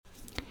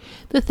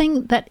The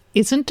thing that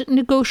isn't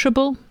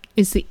negotiable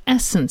is the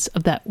essence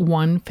of that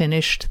one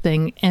finished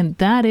thing, and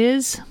that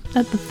is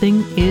that the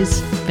thing is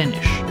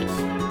finished.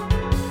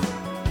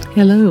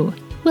 Hello,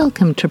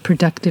 welcome to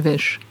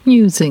Productive-ish,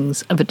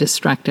 Musings of a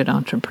Distracted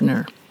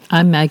Entrepreneur.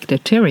 I'm Magda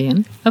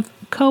Therrien of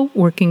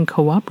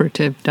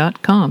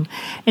coworkingcooperative.com,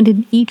 and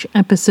in each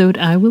episode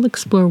I will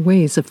explore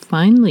ways of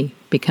finally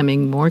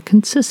becoming more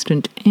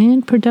consistent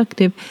and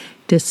productive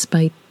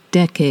despite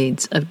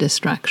decades of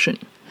distraction.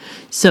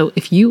 So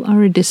if you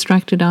are a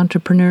distracted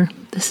entrepreneur,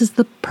 this is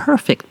the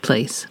perfect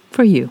place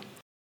for you.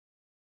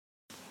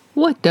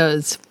 What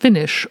does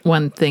finish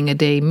one thing a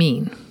day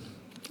mean?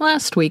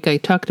 Last week I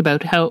talked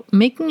about how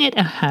making it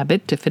a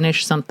habit to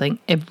finish something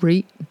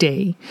every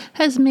day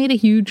has made a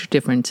huge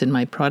difference in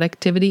my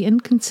productivity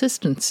and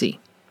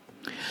consistency.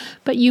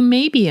 But you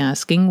may be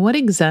asking, what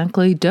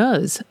exactly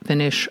does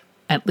finish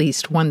at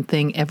least one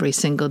thing every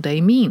single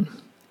day mean?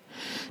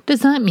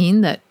 Does that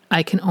mean that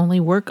I can only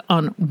work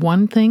on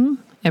one thing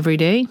every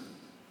day?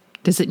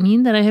 Does it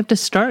mean that I have to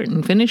start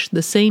and finish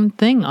the same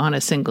thing on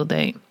a single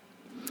day?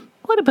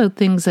 What about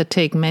things that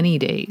take many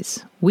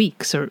days,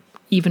 weeks, or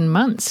even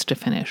months to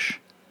finish?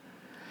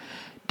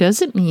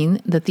 Does it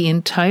mean that the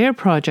entire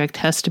project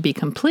has to be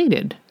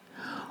completed?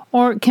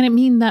 Or can it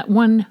mean that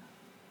one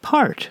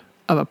part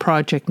of a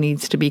project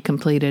needs to be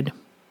completed?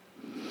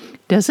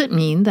 Does it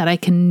mean that I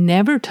can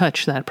never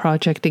touch that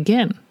project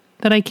again?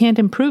 That I can't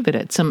improve it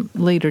at some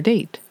later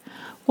date?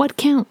 What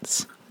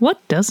counts? What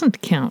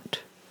doesn't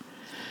count?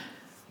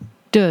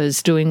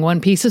 Does doing one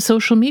piece of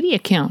social media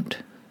count?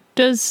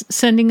 Does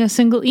sending a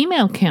single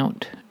email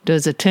count?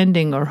 Does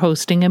attending or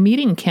hosting a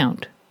meeting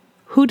count?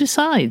 Who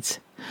decides?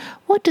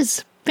 What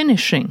does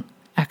finishing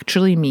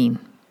actually mean?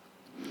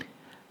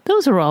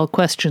 Those are all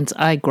questions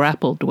I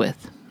grappled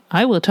with.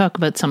 I will talk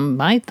about some of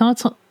my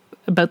thoughts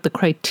about the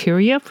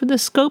criteria for the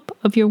scope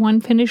of your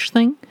one finished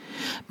thing,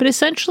 but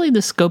essentially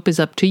the scope is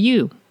up to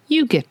you.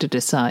 You get to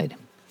decide.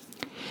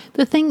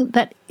 The thing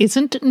that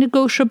isn't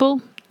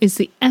negotiable is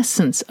the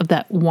essence of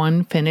that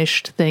one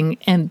finished thing,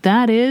 and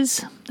that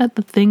is that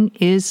the thing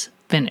is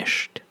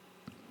finished.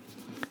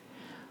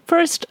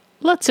 First,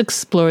 let's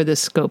explore the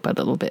scope a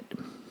little bit.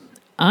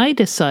 I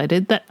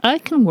decided that I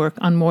can work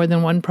on more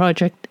than one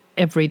project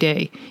every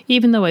day,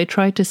 even though I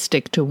try to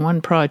stick to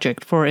one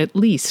project for at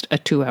least a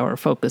 2-hour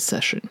focus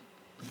session.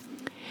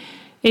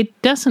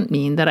 It doesn't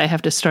mean that I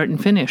have to start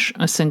and finish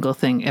a single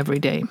thing every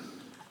day.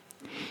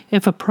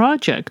 If a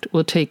project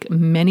will take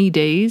many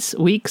days,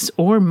 weeks,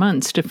 or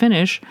months to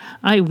finish,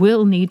 I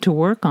will need to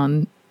work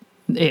on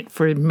it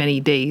for many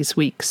days,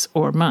 weeks,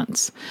 or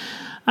months.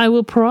 I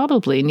will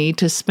probably need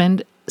to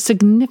spend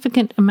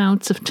significant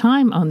amounts of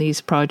time on these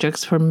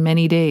projects for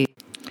many days.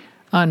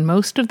 On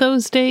most of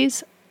those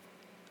days,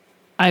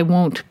 I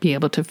won't be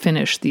able to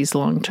finish these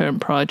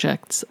long-term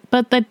projects,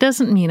 but that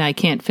doesn't mean I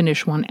can't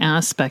finish one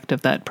aspect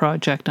of that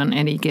project on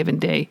any given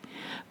day,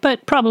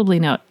 but probably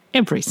not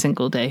every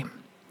single day.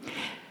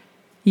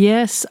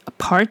 Yes,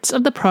 parts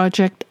of the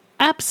project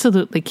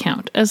absolutely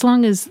count, as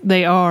long as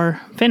they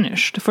are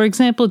finished. For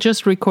example,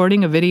 just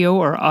recording a video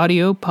or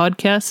audio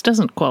podcast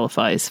doesn't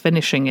qualify as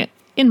finishing it,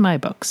 in my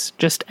books.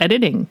 Just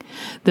editing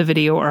the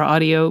video or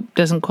audio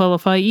doesn't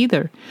qualify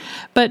either.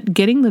 But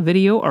getting the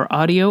video or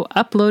audio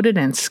uploaded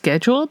and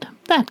scheduled,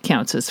 that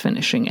counts as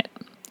finishing it,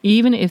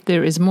 even if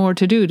there is more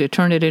to do to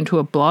turn it into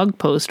a blog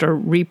post or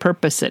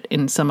repurpose it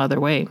in some other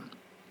way.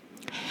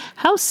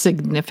 How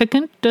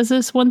significant does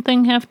this one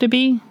thing have to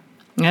be?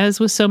 As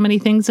with so many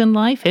things in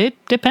life, it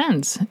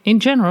depends. In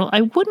general,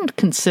 I wouldn't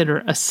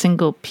consider a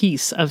single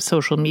piece of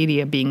social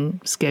media being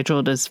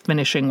scheduled as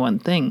finishing one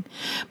thing,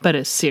 but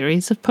a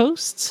series of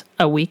posts,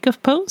 a week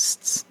of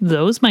posts,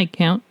 those might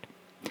count.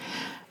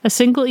 A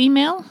single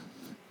email?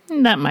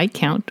 That might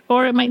count,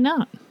 or it might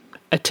not.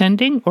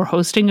 Attending or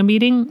hosting a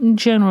meeting?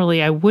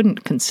 Generally, I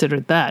wouldn't consider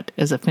that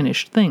as a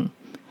finished thing.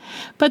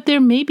 But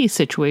there may be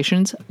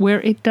situations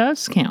where it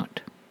does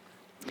count.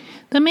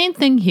 The main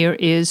thing here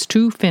is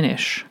to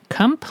finish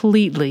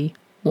completely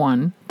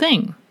one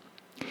thing.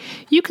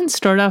 You can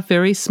start off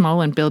very small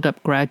and build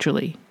up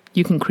gradually.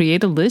 You can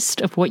create a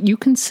list of what you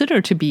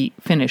consider to be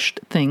finished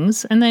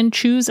things and then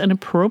choose an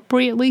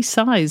appropriately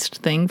sized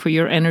thing for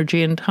your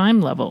energy and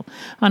time level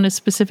on a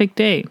specific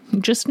day.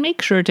 Just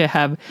make sure to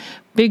have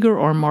bigger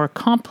or more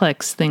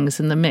complex things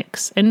in the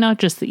mix and not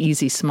just the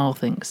easy small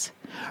things.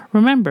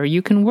 Remember,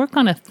 you can work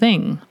on a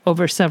thing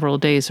over several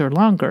days or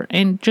longer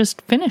and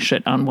just finish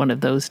it on one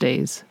of those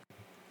days.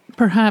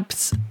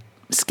 Perhaps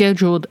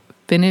scheduled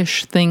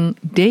finish thing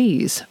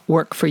days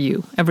work for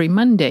you. Every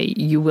Monday,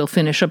 you will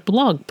finish a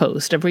blog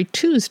post. Every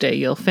Tuesday,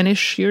 you'll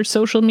finish your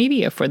social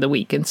media for the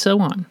week, and so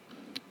on.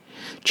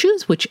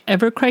 Choose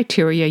whichever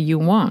criteria you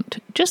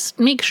want. Just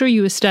make sure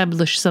you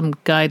establish some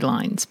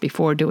guidelines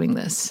before doing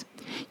this.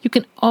 You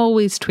can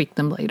always tweak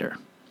them later.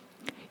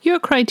 Your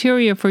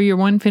criteria for your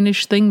one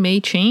finished thing may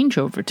change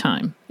over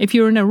time. If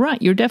you're in a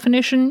rut, your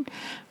definition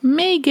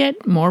may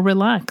get more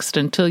relaxed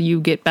until you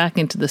get back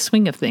into the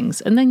swing of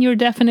things, and then your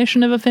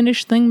definition of a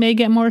finished thing may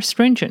get more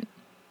stringent.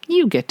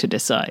 You get to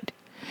decide.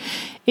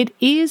 It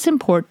is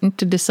important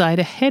to decide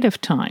ahead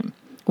of time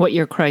what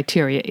your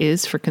criteria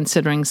is for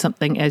considering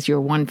something as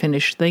your one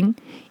finished thing,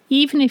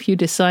 even if you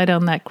decide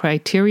on that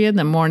criteria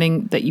the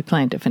morning that you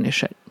plan to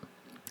finish it.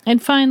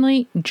 And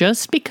finally,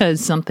 just because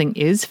something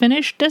is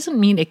finished doesn't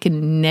mean it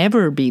can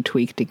never be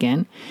tweaked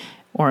again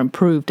or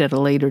improved at a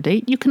later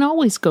date. You can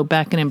always go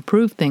back and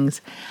improve things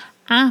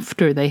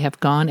after they have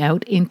gone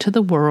out into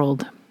the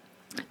world.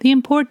 The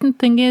important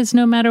thing is,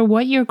 no matter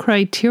what your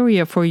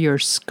criteria for your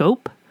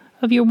scope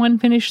of your one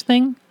finished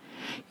thing,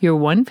 your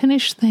one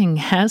finished thing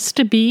has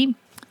to be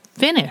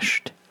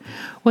finished.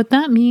 What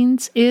that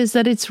means is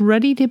that it's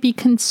ready to be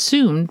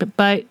consumed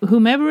by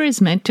whomever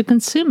is meant to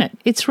consume it.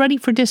 It's ready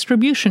for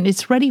distribution.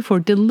 It's ready for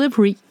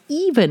delivery,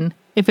 even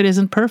if it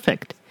isn't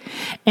perfect.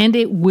 And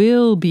it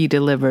will be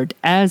delivered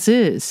as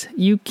is.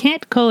 You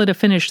can't call it a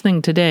finished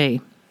thing today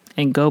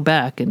and go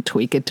back and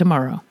tweak it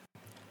tomorrow.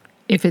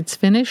 If it's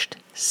finished,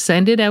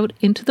 send it out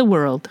into the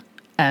world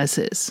as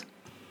is.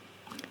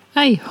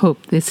 I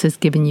hope this has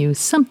given you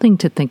something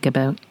to think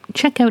about.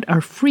 Check out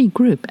our free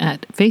group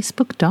at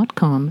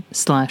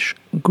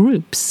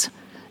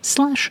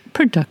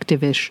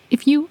facebook.com/groups/productiveish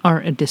if you are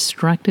a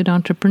distracted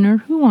entrepreneur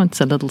who wants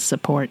a little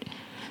support.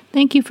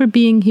 Thank you for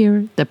being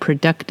here. The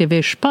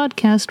Productive-ish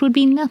podcast would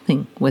be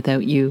nothing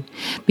without you.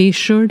 Be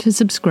sure to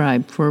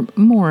subscribe for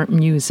more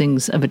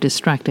musings of a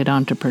distracted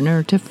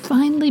entrepreneur to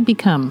finally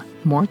become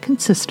more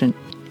consistent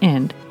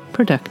and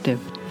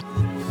productive.